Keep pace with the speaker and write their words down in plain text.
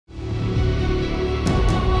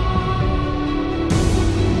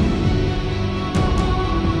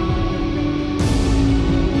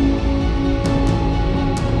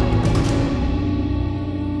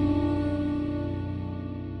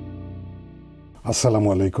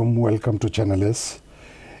Assalamu alaikum, welcome to Channel S.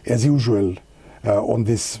 As usual, on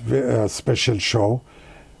this special show,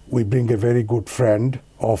 we bring a very good friend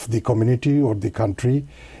of the community or the country,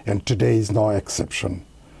 and today is no exception.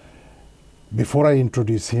 Before I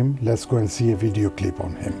introduce him, let's go and see a video clip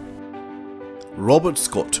on him. Robert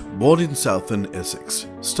Scott, born in southern Essex,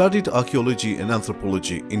 studied archaeology and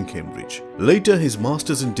anthropology in Cambridge. Later, his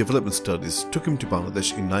Masters in Development Studies took him to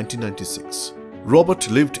Bangladesh in 1996. Robert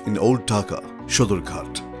lived in Old Dhaka,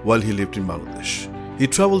 Shodorghat, while he lived in Bangladesh. He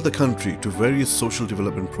traveled the country to various social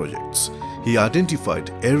development projects. He identified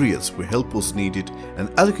areas where help was needed and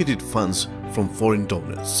allocated funds from foreign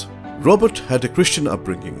donors. Robert had a Christian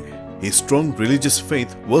upbringing. His strong religious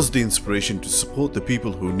faith was the inspiration to support the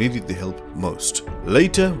people who needed the help most.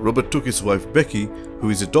 Later, Robert took his wife Becky, who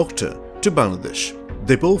is a doctor, to Bangladesh.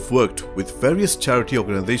 They both worked with various charity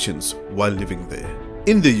organizations while living there.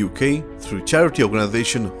 In the UK, through charity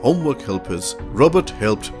organization Homework Helpers, Robert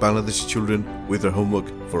helped Bangladeshi children with their homework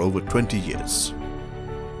for over 20 years.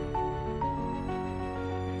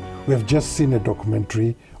 We have just seen a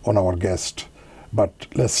documentary on our guest, but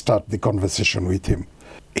let's start the conversation with him.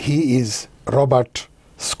 He is Robert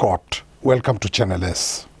Scott. Welcome to Channel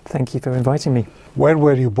S. Thank you for inviting me. Where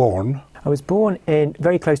were you born? I was born in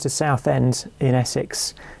very close to Southend in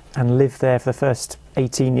Essex and lived there for the first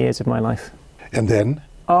 18 years of my life. And then?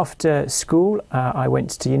 After school, I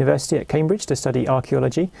went to university at Cambridge to study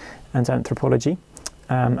archaeology and anthropology.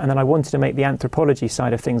 And then I wanted to make the anthropology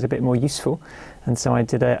side of things a bit more useful. And so I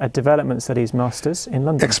did a development studies master's in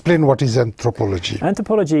London. Explain what is anthropology.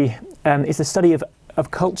 Anthropology is the study of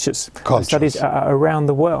cultures. Studies around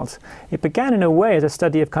the world. It began in a way as a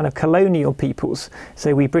study of kind of colonial peoples,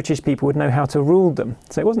 so we British people would know how to rule them.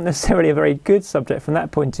 So it wasn't necessarily a very good subject from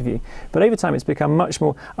that point of view, but over time it's become much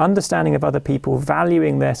more understanding of other people,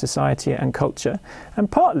 valuing their society and culture, and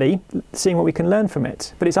partly seeing what we can learn from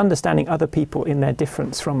it. But it's understanding other people in their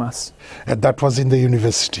difference from us. And that was in the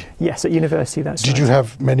university? Yes, at university, that's right. Did you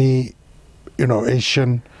have many,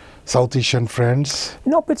 South Asian friends?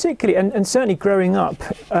 Not particularly, and certainly growing up,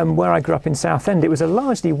 where I grew up in Southend, it was a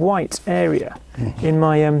largely white area. Mm-hmm. In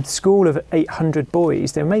my school of 800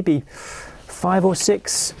 boys, there were maybe 5 or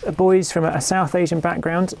 6 boys from a South Asian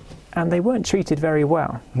background, and they weren't treated very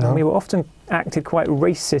well. No. And we were often acted quite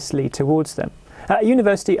racistly towards them. At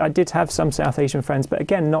university, I did have some South Asian friends, but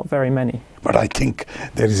again, not very many. But I think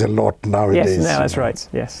there is a lot nowadays. Yes, no, that's right,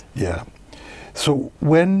 yes. Yeah. So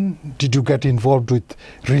when did you get involved with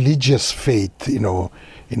religious faith,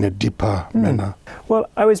 in a deeper manner? Well,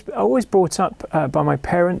 I was always brought up by my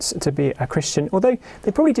parents to be a Christian, although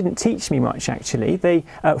they probably didn't teach me much, actually. They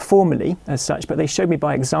formally, as such, but they showed me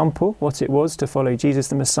by example what it was to follow Jesus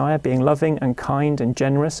the Messiah, being loving and kind and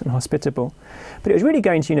generous and hospitable. But it was really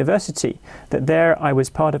going to university that there I was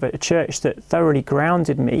part of a church that thoroughly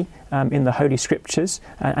grounded me in the Holy Scriptures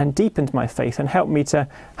and deepened my faith and helped me to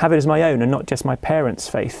have it as my own and not just my parents'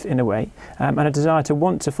 faith in a way, and a desire to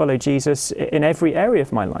want to follow Jesus in every area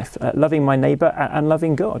of my life, loving my neighbour and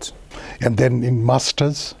loving God. And then in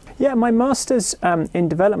Masters? Yeah, my Masters in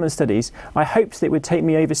Development Studies, I hoped that it would take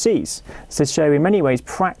me overseas to show in many ways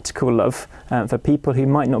practical love for people who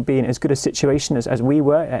might not be in as good a situation as we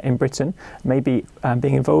were in Britain, maybe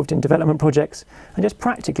being involved in development projects, and just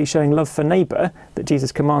practically showing love for neighbour that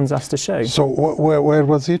Jesus commands us to show. So where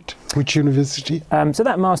was it? Which university? So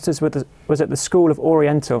that Masters was at the School of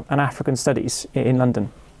Oriental and African Studies in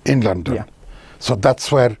London. In London? Yeah. So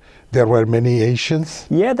that's where there were many Asians?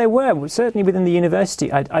 Yeah, there were, certainly within the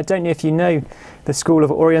university. I don't know if you know the School of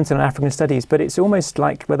Oriental and African Studies, but it's almost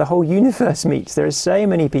like where the whole universe meets. There are so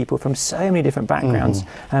many people from so many different backgrounds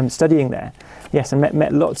studying there. Yes, and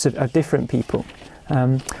met lots of different people.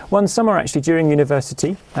 One summer actually during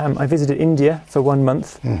university, I visited India for 1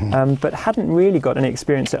 month, but hadn't really got any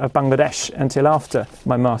experience of Bangladesh until after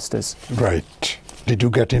my Masters. Right. Did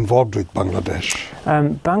you get involved with Bangladesh?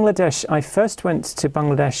 Bangladesh, I first went to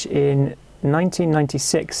Bangladesh in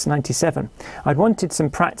 1996-97. I'd wanted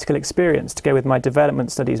some practical experience to go with my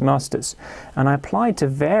development studies masters, and I applied to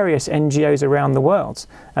various NGOs around the world,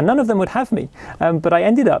 and none of them would have me. But I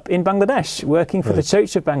ended up in Bangladesh working for the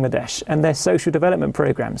Church of Bangladesh and their social development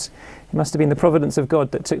programs. It must have been the providence of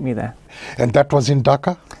God that took me there. And that was in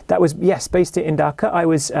Dhaka? That was, yes, based in Dhaka. I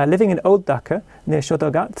was living in Old Dhaka near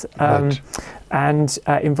Shodorghat, and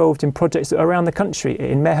involved in projects around the country,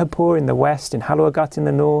 in Mehapur in the west, in Haluagat in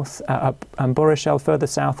the north, up Borishal further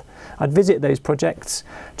south. I'd visit those projects,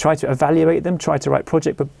 try to evaluate them, try to write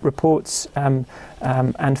project reports and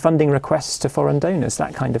funding requests to foreign donors,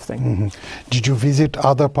 that kind of thing. Mm-hmm. Did you visit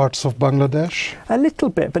other parts of Bangladesh? A little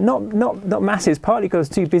bit, but not masses, partly because I was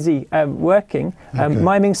too busy working,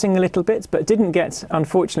 miming, singing a little bit, but didn't get,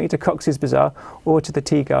 unfortunately, to Cox's Bazar or to the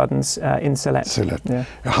tea gardens in Sylhet. Yeah.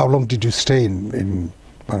 How long did you stay in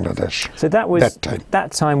Bangladesh? So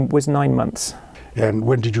that time was 9 months. And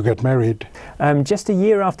when did you get married? Just a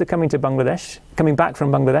year after coming back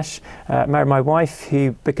from Bangladesh, married my wife,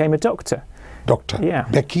 who became a doctor. Doctor? Yeah.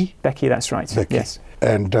 Becky? Becky, that's right. Becky. Yes.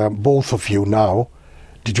 And both of you now,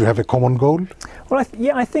 did you have a common goal? Well,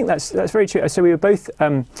 I think that's very true. So we were both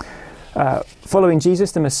following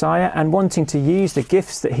Jesus, the Messiah, and wanting to use the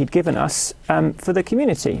gifts that he'd given us for the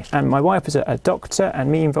community. And my wife was a doctor,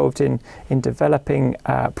 and me involved in developing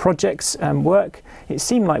projects and work. It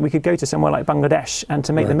seemed like we could go to somewhere like Bangladesh and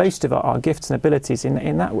to make the most of our gifts and abilities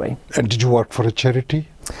in that way. And did you work for a charity?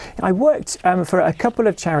 I worked for a couple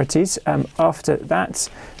of charities after that.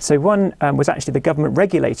 So one was actually the government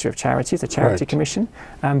regulator of charities, the Charity Commission.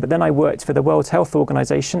 But then I worked for the World Health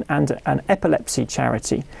Organization and an epilepsy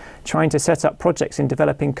charity, trying to set up projects in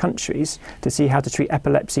developing countries to see how to treat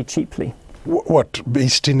epilepsy cheaply. What,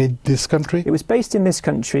 based in this country? It was based in this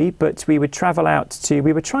country, but we would travel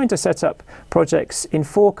we were trying to set up projects in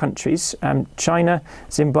 4 countries, China,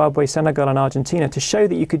 Zimbabwe, Senegal and Argentina, to show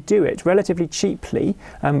that you could do it relatively cheaply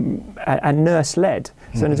and nurse-led.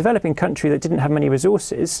 So in a developing country that didn't have many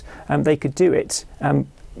resources, they could do it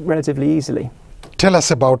relatively easily. Tell us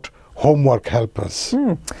about Homework Helpers.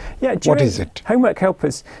 What is it? Homework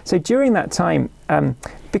Helpers. So during that time,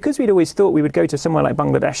 because we'd always thought we would go to somewhere like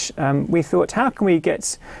Bangladesh, we thought, how can we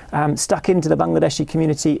get stuck into the Bangladeshi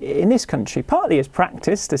community in this country? Partly as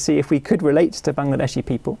practice to see if we could relate to Bangladeshi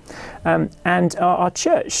people. And our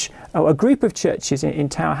church, a group of churches in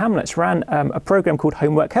Tower Hamlets, ran a program called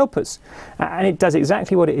Homework Helpers. And it does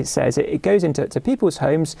exactly what it says. It goes into people's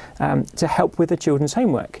homes to help with the children's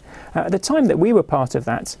homework. At the time that we were part of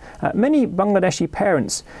that, many Bangladeshi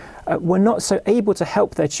parents were not so able to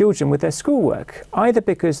help their children with their schoolwork, either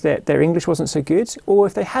because their English wasn't so good, or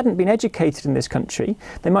if they hadn't been educated in this country,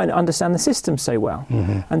 they might not understand the system so well.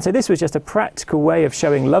 And so this was just a practical way of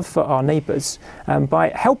showing love for our neighbours by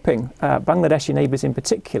helping Bangladeshi neighbours in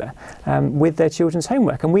particular with their children's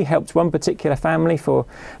homework. And we helped one particular family for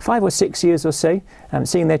 5 or 6 years or so,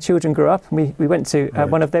 seeing their children grow up. And we went to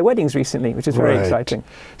one of their weddings recently, which was very exciting.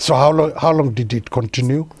 So how long did it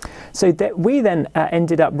continue? So we then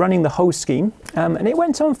ended up running the whole scheme, and it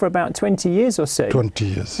went on for about 20 years or so. 20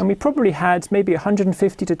 years. And we probably had maybe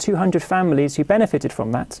 150 to 200 families who benefited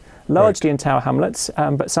from that, largely in Tower Hamlets,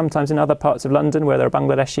 but sometimes in other parts of London where there are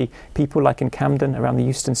Bangladeshi people, like in Camden, around the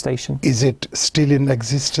Euston Station. Is it still in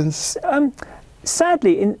existence?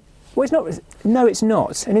 Sadly, well, it's not. No, it's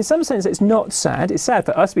not. And in some sense, it's not sad. It's sad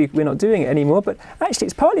for us. We're not doing it anymore. But actually,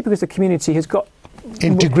 it's partly because the community has got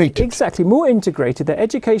integrated. More integrated. Their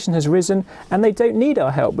education has risen, and they don't need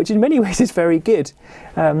our help, which in many ways is very good.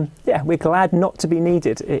 We're glad not to be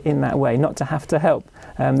needed in that way, not to have to help.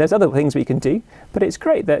 There's other things we can do, but it's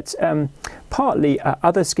great that partly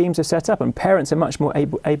other schemes are set up, and parents are much more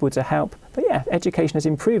able to help. But yeah, education has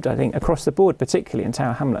improved, I think, across the board, particularly in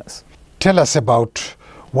Tower Hamlets. Tell us about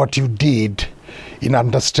what you did in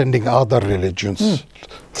understanding other religions,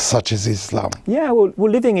 such as Islam. Yeah, well,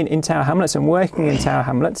 living in Tower Hamlets and working in Tower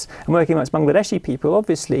Hamlets and working amongst Bangladeshi people,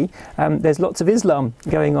 obviously, there's lots of Islam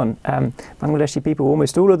going on. Bangladeshi people,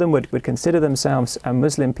 almost all of them, would consider themselves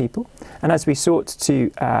Muslim people. And as we sought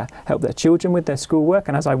to help their children with their schoolwork,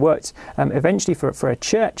 and as I worked eventually for a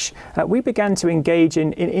church, we began to engage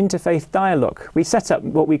in interfaith dialogue. We set up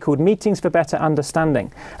what we called meetings for better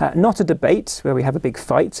understanding. Not a debate where we have a big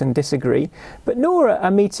fight and disagree, but nor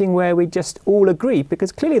a meeting where we just all agree,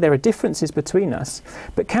 because clearly there are differences between us.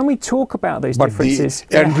 But can we talk about those differences?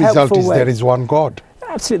 The end result is there is one God.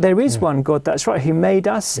 Absolutely, there is one God, that's right, who made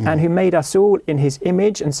us and who made us all in his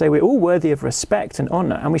image, and so we're all worthy of respect and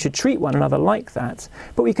honour, and we should treat one another like that.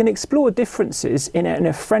 But we can explore differences in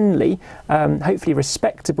a friendly, hopefully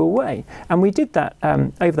respectable way. And we did that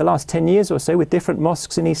over the last 10 years or so with different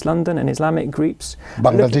mosques in East London and Islamic groups.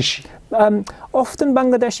 Bangladeshi? Often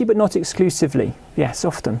Bangladeshi, but not exclusively. Yes,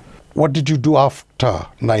 often. What did you do after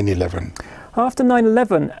 9/11? After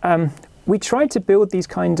 9/11, we tried to build these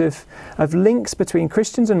kind of links between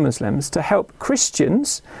Christians and Muslims to help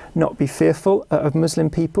Christians not be fearful of Muslim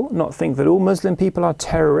people, not think that all Muslim people are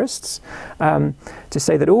terrorists, to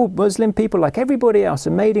say that all Muslim people, like everybody else,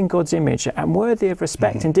 are made in God's image and worthy of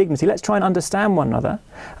respect and dignity. Let's try and understand one another.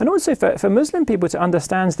 And also for Muslim people to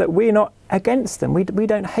understand that we're not against them, we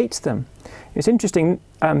don't hate them. It's interesting,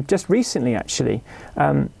 just recently actually,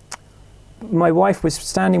 my wife was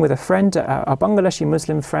standing with a friend, a Bangladeshi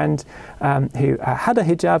Muslim friend, who had a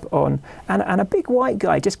hijab on, and a big white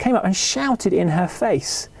guy just came up and shouted in her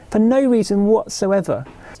face for no reason whatsoever.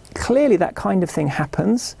 Clearly that kind of thing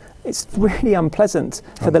happens. It's really unpleasant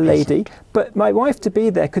for the lady, but my wife to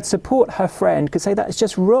be there could support her friend, could say that's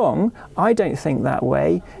just wrong, I don't think that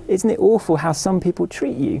way, isn't it awful how some people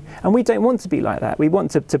treat you? And we don't want to be like that. We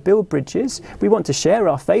want to build bridges, we want to share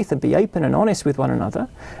our faith and be open and honest with one another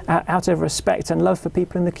out of respect and love for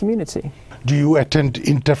people in the community. Do you attend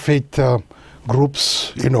interfaith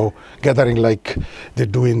groups, you know, gathering like they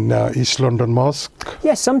do in East London Mosque?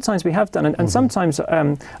 Yes, sometimes we have done, and sometimes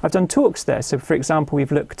I've done talks there. So, for example,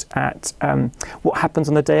 we've looked at what happens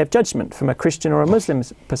on the Day of Judgment from a Christian or a Muslim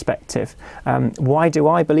perspective. Why do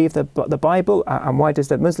I believe the Bible, and why does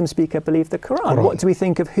the Muslim speaker believe the Quran? What do we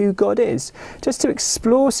think of who God is? Just to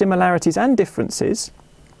explore similarities and differences.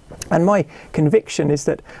 And my conviction is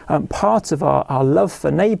that part of our love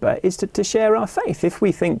for neighbour is to share our faith. If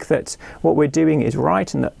we think that what we're doing is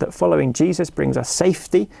right and that following Jesus brings us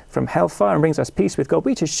safety from hellfire and brings us peace with God,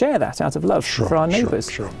 we should share that out of love for our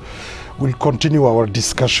neighbours. Sure. We'll continue our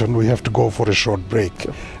discussion. We have to go for a short break.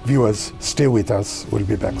 Sure. Viewers, stay with us. We'll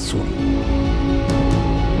be back soon.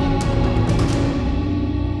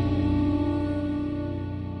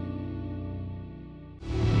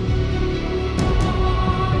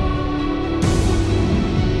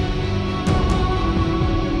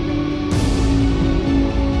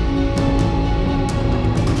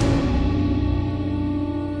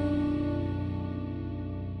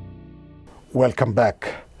 Welcome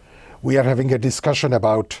back. We are having a discussion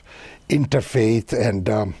about interfaith and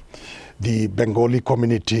the Bengali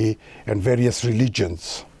community and various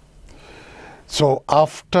religions. So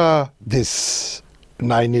after this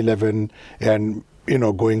 9/11 and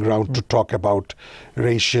going around to talk about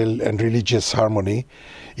racial and religious harmony,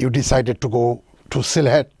 you decided to go to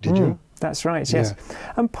Sylhet, did you? That's right, yes.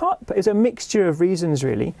 And it's a mixture of reasons,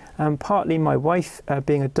 really. Partly my wife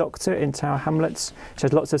being a doctor in Tower Hamlets, she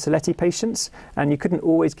had lots of Sylheti patients, and you couldn't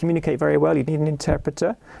always communicate very well. You need an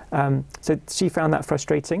interpreter. So she found that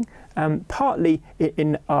frustrating. Partly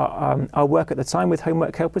in our work at the time with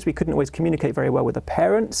homework helpers, we couldn't always communicate very well with the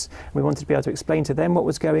parents. We wanted to be able to explain to them what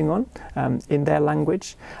was going on in their language.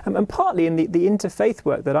 And partly in the interfaith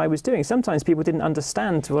work that I was doing. Sometimes people didn't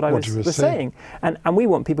understand what I was saying. And we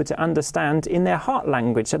want people to understand in their heart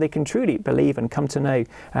language so they can truly believe and come to know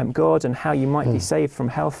God and how you might be saved from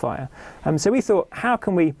hellfire. So we thought, how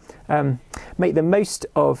can we make the most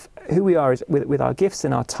of who we are with our gifts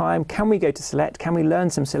and our time? Can we go to Sylhet? Can we learn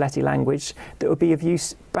some Sylheti language that would be of use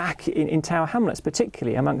back in Tower Hamlets,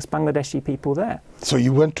 particularly amongst Bangladeshi people there? So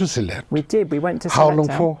you went to Sylhet? We did. We went to Sylhet. How long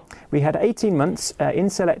for? We had 18 months in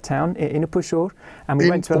Sylhet town, in Upashur, and we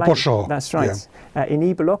went to a language. That's right, in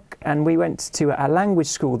Ibalok, and we went to a language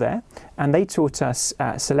school there, and they taught us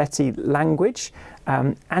Sylheti language.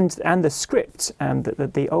 And the script,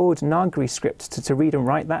 the old Nagri script, to read and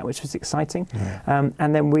write that, which was exciting.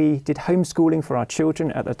 And then we did homeschooling for our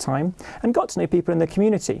children at the time and got to know people in the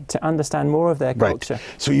community to understand more of their culture.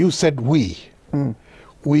 So you said we.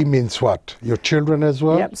 We means what? Your children as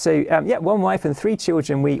well? Yep, so one wife and 3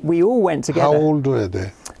 children. We all went together. How old were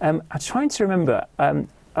they? I'm trying to remember.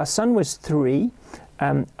 Our son was 3.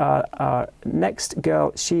 Our next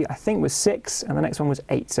girl, I think was 6, and the next one was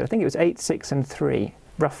 8. So I think it was 8, 6 and 3,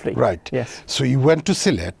 roughly. Right. Yes. So you went to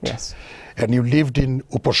Sylhet. Yes. And you lived in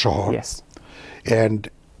Upashahar. Yes. And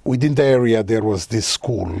within the area there was this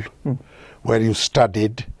school where you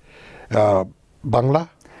studied Bangla?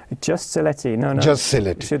 Just Sylheti, no. Just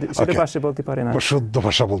Sylheti. শুদ্ধ ভাষা বলতে পারে না। শুদ্ধ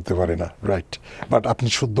ভাষা বলতে পারে না, right. But আপনি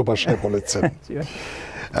শুদ্ধ ভাষায় বলেছেন।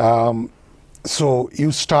 So you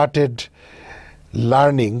started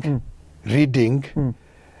learning, reading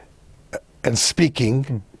and speaking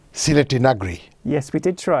Sylheti Nagri. Yes, we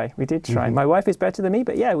did try. My wife is better than me,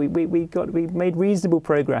 but yeah, we made reasonable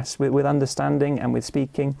progress with understanding and with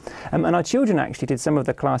speaking. And our children actually did some of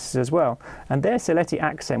the classes as well. And their Sylheti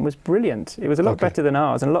accent was brilliant. It was a lot better than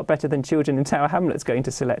ours and a lot better than children in Tower Hamlets going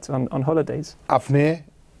to Sylhet on holidays. আপনি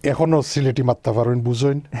এখনো সিলেটি মাত্রা পারেন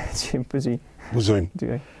বুঝেন? বুঝি। বুঝেন।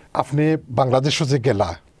 আপনি বাংলাদেশে যে গেলা,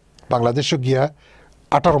 বাংলাদেশে গিয়া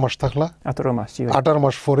 18 মাস থাকলা 18 মাস জি ভাই 18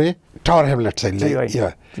 মাস পরে টাওয়ার হ্যামলেটস আইলে জি ভাই,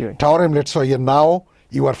 yeah জি ভাই। টাওয়ার হ্যামলেটস হইয়া now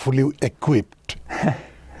you are fully equipped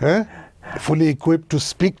fully equipped to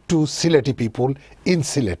speak to Sylheti people in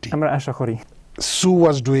Sylheti. আমরা আশা করি Sue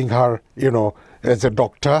was doing her as a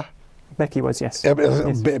doctor. Becky was yes,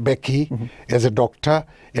 Becky as a doctor,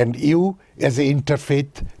 and you as an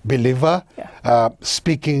interfaith believer,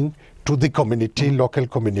 speaking to the community, local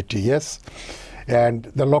community, yes. And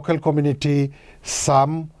the local community,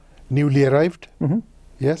 some newly arrived,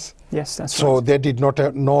 yes. yes that's So right. they did not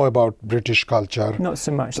know about British culture. Not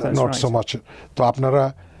so much, that's not right. so much. তো আপনারা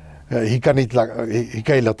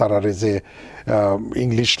হিকাইলা তারারে যে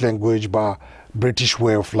English language বা British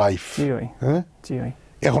way of life জি ভাই জি ভাই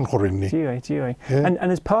এখন করেননি GUA. And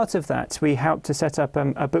as part of that, we helped to set up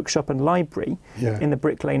a bookshop and library in the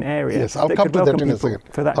Brick Lane area. Yes, I'll come could to that welcome in a people second.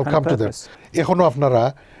 For that I'll kind come of to that. purpose. এখনো আপনারা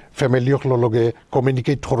family লগে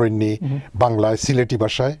communicate করেননি বাংলায় সিলেটি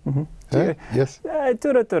ভাষায় yes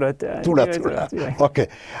Tura. তুড়া ওকে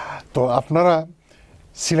তো আপনারা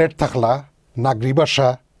সিলেট থাকলা নাগরি ভাষা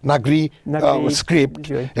Nagari script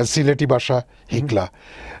Sylheti ভাষা শিকলা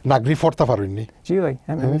নাগরি ফরতা পারেননি GUA,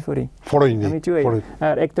 আমি ফরি ফড়ইনি আমি GUA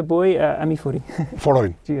আর একটা বই আমি ফরি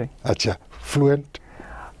ফড়ইন GUA আচ্ছা ফ্লুয়েন্ট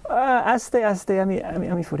আস্তে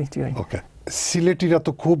আমি ফরি GUA ওকে সিলেটিরা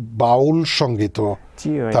তো খুব বাউল সঙ্গীত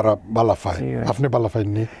তারা বালাফায় আপনি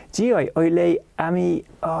বালাফাইননি GUA ওইলে আমি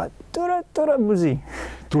তোরা বুঝি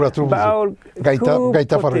তুরা বাউল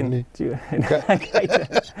গাইতা পারেননি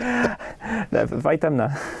পাইতাম না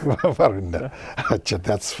পারেন না আচ্ছা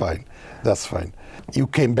that's fine you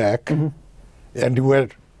came back and you were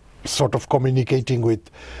sort of communicating with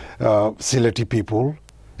Sylheti people,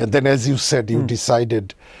 and then as you said you decided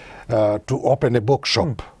to open a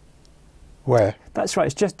bookshop. Where? That's right.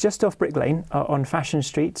 It's just off Brick Lane on Fashion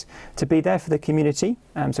Street, to be there for the community.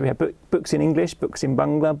 So we have books in English, books in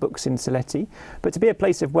Bangla, books in Sylheti, but to be a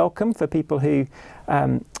place of welcome for people who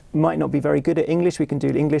might not be very good at English. We can do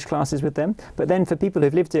English classes with them. But then for people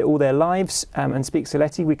who've lived it all their lives and speak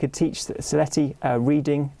Sylheti, we could teach Sylheti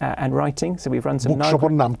reading and writing. So we've run some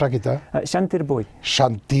bookshopর নামটা কিতা? Shantir Boy.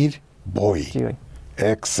 Shantir Boy.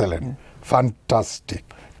 Excellent. Fantastic.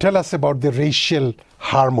 Tell us about the racial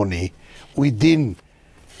harmony within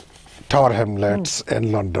Tower Hamlets and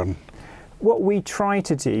London. What we try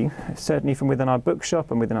to do, certainly from within our bookshop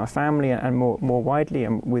and within our family and more widely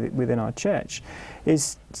and within our church, is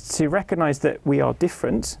to recognise that we are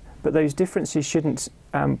different, but those differences shouldn't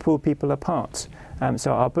pull people apart. So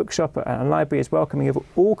our bookshop and library is welcoming of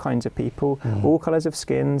all kinds of people, all colours of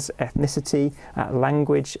skins, ethnicity,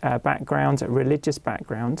 language, background, religious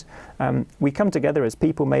background. We come together as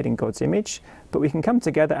people made in God's image, but we can come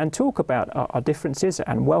together and talk about our differences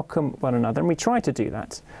and welcome one another, and we try to do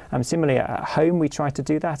that. Similarly, at home we try to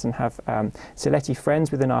do that and have Sylheti friends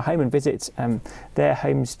within our home and visit their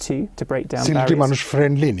homes too to break down barriers. Sylheti মানুষ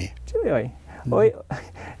friendly নি?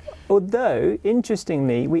 Although,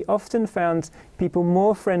 interestingly, we often found people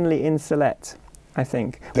more friendly in Sylhet, I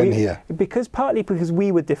think. Than here. Partly because we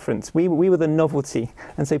were different. We were the novelty.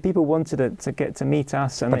 And so people wanted to get to meet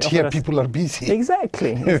us. And but here people are busy.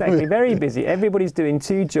 Exactly. Very busy. Everybody's doing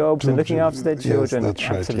two jobs and looking after their children. Yes, that's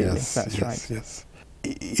right. Absolutely. Yes, that's right. Yes.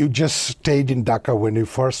 You just stayed in Dhaka when you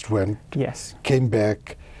first went. Yes. Came back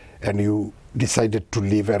and you decided to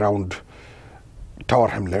live around Tower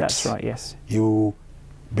Hamlets. That's right, yes. You've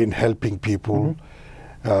been helping people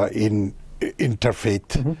in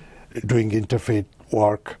interfaith, doing interfaith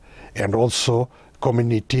work, and also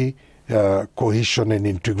community cohesion and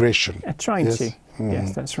integration. Trying to. Yes,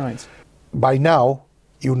 that's right. By now,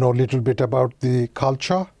 you know a little bit about the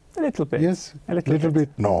culture? A little bit. Yes? A little bit?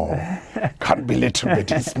 No. Can't be little bit.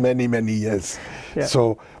 It's many years. Yeah.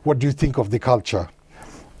 So, what do you think of the culture?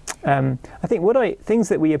 I think things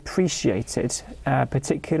that we appreciated,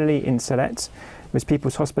 particularly in Sylhet, was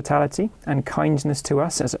people's hospitality and kindness to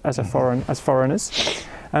us as foreigners,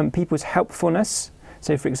 people's helpfulness.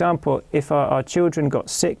 So, for example, if our children got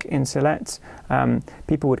sick in Sylhet,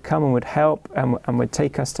 people would come and would help and would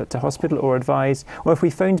take us to hospital or advise. Or if we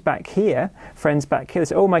phoned back here, friends back here, they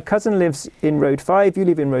say, oh, my cousin lives in Road 5, you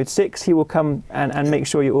live in Road 6, he will come and make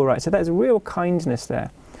sure you're all right. So there's real kindness there.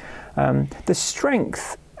 The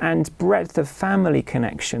strength and breadth of family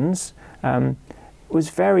connections was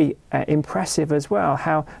very impressive as well,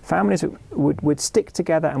 how families would stick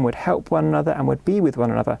together and would help one another and would be with one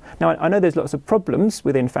another. Now, I know there's lots of problems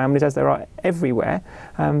within families, as there are everywhere,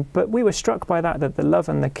 but we were struck by that the love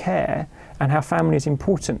and the care and how family is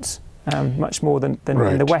important much more than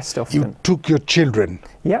Right. in the West often. You took your children.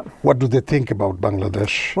 Yep. What do they think about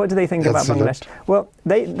Bangladesh? What do they think about Excellent. Bangladesh? Well,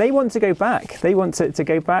 they want to go back. They want to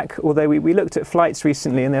go back, although we looked at flights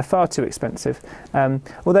recently and they're far too expensive.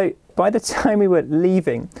 Although by the time we were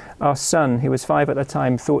leaving, our son, who was 5 at the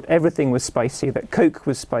time, thought everything was spicy, that Coke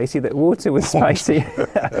was spicy, that water was spicy.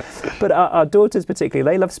 But our daughters particularly,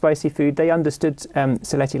 they love spicy food. They understood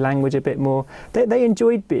Sylheti language a bit more. They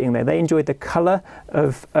enjoyed being there. They enjoyed the colour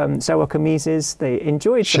of Salwar Kameezes. They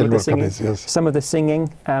enjoyed some of the singing. Yes. Some of the singing.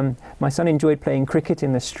 My son enjoyed playing cricket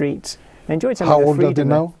in the street. They enjoyed some How of the old are they freedom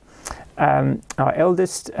now? Our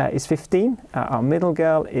eldest is 15, our middle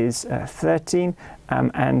girl is 13,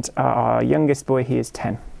 and our youngest boy, he is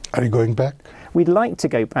 10. Are you going back? We'd like to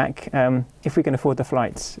go back if we can afford the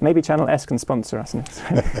flights. Maybe Channel S can sponsor us.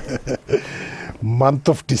 Month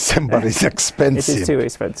of December is expensive. It is too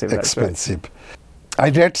expensive. Expensive. I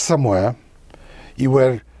read somewhere you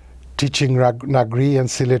were teaching Nagri and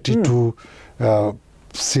Sylheti to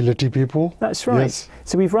Sylheti people. That's right. Yes.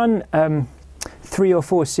 So we've run 3 or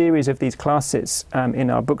 4 series of these classes in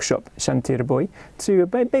our bookshop, Shantir Boy, to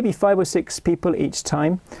maybe 5 or 6 people each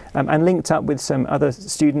time, and linked up with some other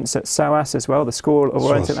students at SOAS as well, the School of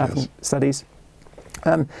Oriental and African Studies.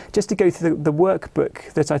 Just to go through the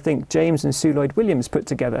workbook that I think James and Sue Lloyd-Williams put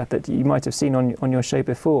together that you might have seen on your show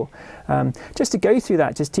before. Just to go through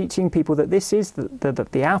that, just teaching people that this is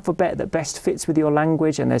the alphabet that best fits with your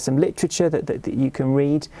language, and there's some literature that you can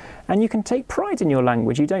read, and you can take pride in your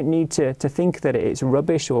language. You don't need to think that it's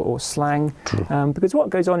rubbish or slang, because what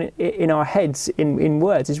goes on in our heads in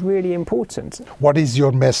words is really important. What is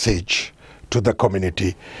your message to the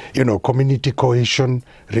community? You know, community cohesion,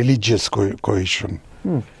 religious cohesion.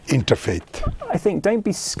 Interfaith. I think don't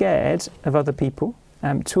be scared of other people.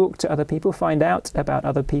 Talk to other people, find out about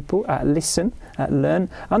other people, listen, learn,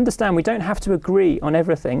 understand. We don't have to agree on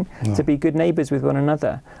everything to be good neighbours with one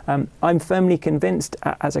another. I'm firmly convinced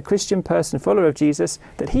as a Christian person, follower of Jesus,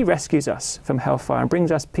 that he rescues us from hellfire and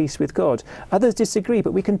brings us peace with God. Others disagree,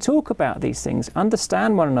 but we can talk about these things,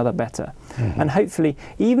 understand one another better. And hopefully,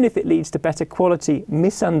 even if it leads to better quality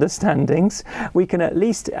misunderstandings, we can at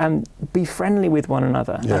least be friendly with one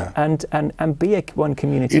another and be one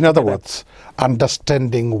community. In other words, understanding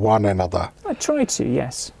one another. I try to,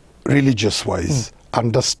 yes. Religious-wise,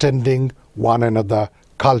 understanding one another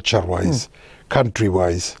culture-wise,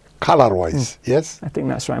 country-wise, color-wise, yes? I think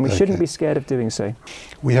that's right. And we shouldn't be scared of doing so.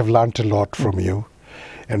 We have learnt a lot from you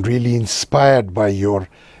and really inspired by your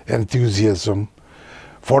enthusiasm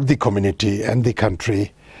for the community and the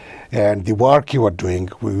country and the work you are doing.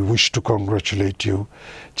 We wish to congratulate you.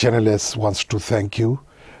 Channel S wants to thank you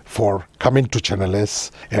for coming to Channel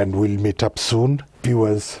S, and we'll meet up soon.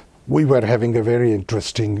 Viewers, we were having a very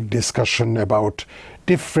interesting discussion about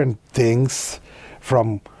different things,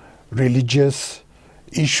 from religious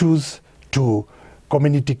issues to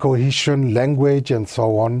community cohesion, language, and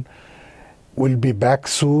so on. We'll be back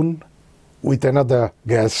soon with another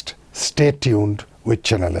guest. Stay tuned with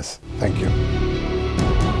Channel S. Thank you.